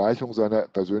Erreichung seiner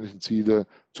persönlichen Ziele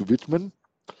zu widmen.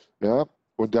 Ja?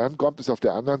 Und dann kommt es auf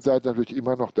der anderen Seite natürlich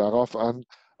immer noch darauf an,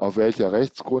 auf welcher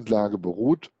Rechtsgrundlage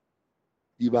beruht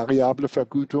die variable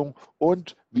Vergütung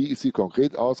und wie ist sie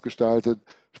konkret ausgestaltet,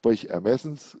 sprich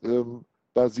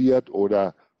ermessensbasiert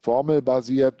oder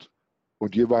formelbasiert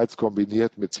und jeweils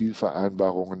kombiniert mit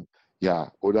Zielvereinbarungen,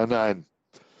 ja oder nein.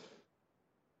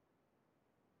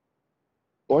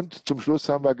 Und zum Schluss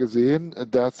haben wir gesehen,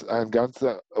 dass ein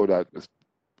ganzer, oder es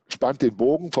spannt den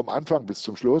Bogen vom Anfang bis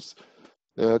zum Schluss,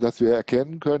 dass wir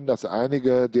erkennen können, dass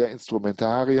einige der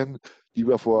Instrumentarien, die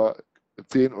wir vor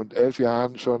 10 und 11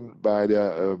 Jahren schon bei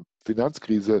der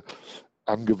Finanzkrise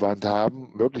angewandt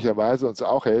haben, möglicherweise uns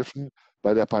auch helfen,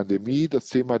 bei der Pandemie das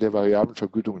Thema der variablen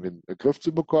Vergütung in den Griff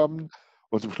zu bekommen.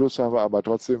 Und zum Schluss haben wir aber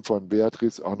trotzdem von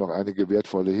Beatrice auch noch einige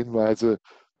wertvolle Hinweise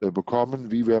bekommen,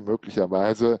 wie wir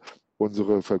möglicherweise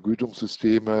unsere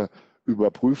Vergütungssysteme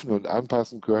überprüfen und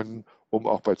anpassen können, um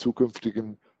auch bei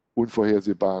zukünftigen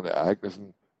unvorhersehbaren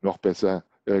Ereignissen noch besser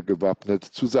gewappnet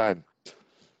zu sein.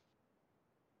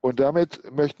 Und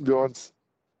damit möchten wir uns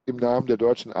im Namen der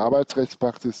deutschen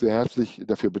Arbeitsrechtspraxis sehr herzlich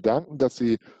dafür bedanken, dass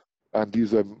Sie an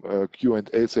diesem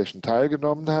Q&A-Session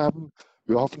teilgenommen haben.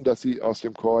 Wir hoffen, dass Sie aus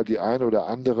dem Call die eine oder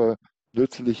andere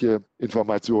nützliche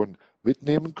Information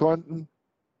mitnehmen konnten.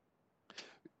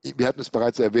 Wir hatten es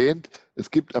bereits erwähnt,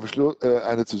 es gibt am Schluss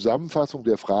eine Zusammenfassung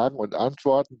der Fragen und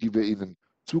Antworten, die wir Ihnen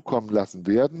zukommen lassen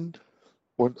werden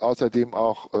und außerdem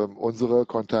auch unsere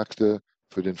Kontakte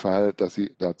für den Fall, dass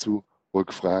Sie dazu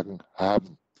Rückfragen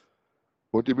haben.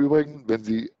 Und im Übrigen, wenn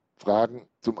Sie Fragen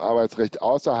zum Arbeitsrecht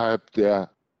außerhalb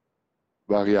der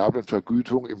variablen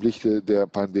Vergütung im Lichte der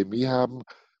Pandemie haben,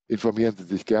 informieren Sie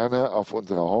sich gerne auf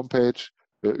unserer Homepage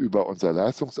über unser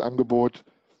Leistungsangebot.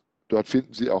 Dort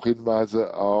finden Sie auch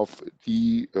Hinweise auf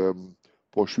die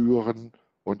Broschüren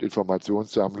und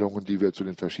Informationssammlungen, die wir zu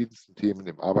den verschiedensten Themen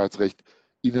im Arbeitsrecht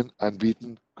Ihnen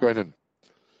anbieten können.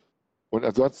 Und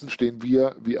ansonsten stehen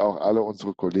wir, wie auch alle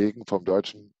unsere Kollegen vom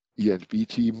deutschen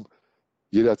INB-Team,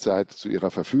 jederzeit zu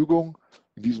Ihrer Verfügung.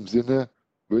 In diesem Sinne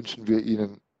wünschen wir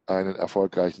Ihnen einen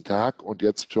erfolgreichen Tag und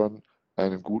jetzt schon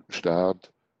einen guten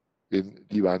Start in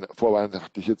die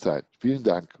vorweihnachtliche Zeit. Vielen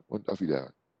Dank und auf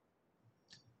Wiedersehen.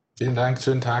 Vielen Dank,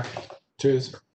 schönen Tag. Tschüss.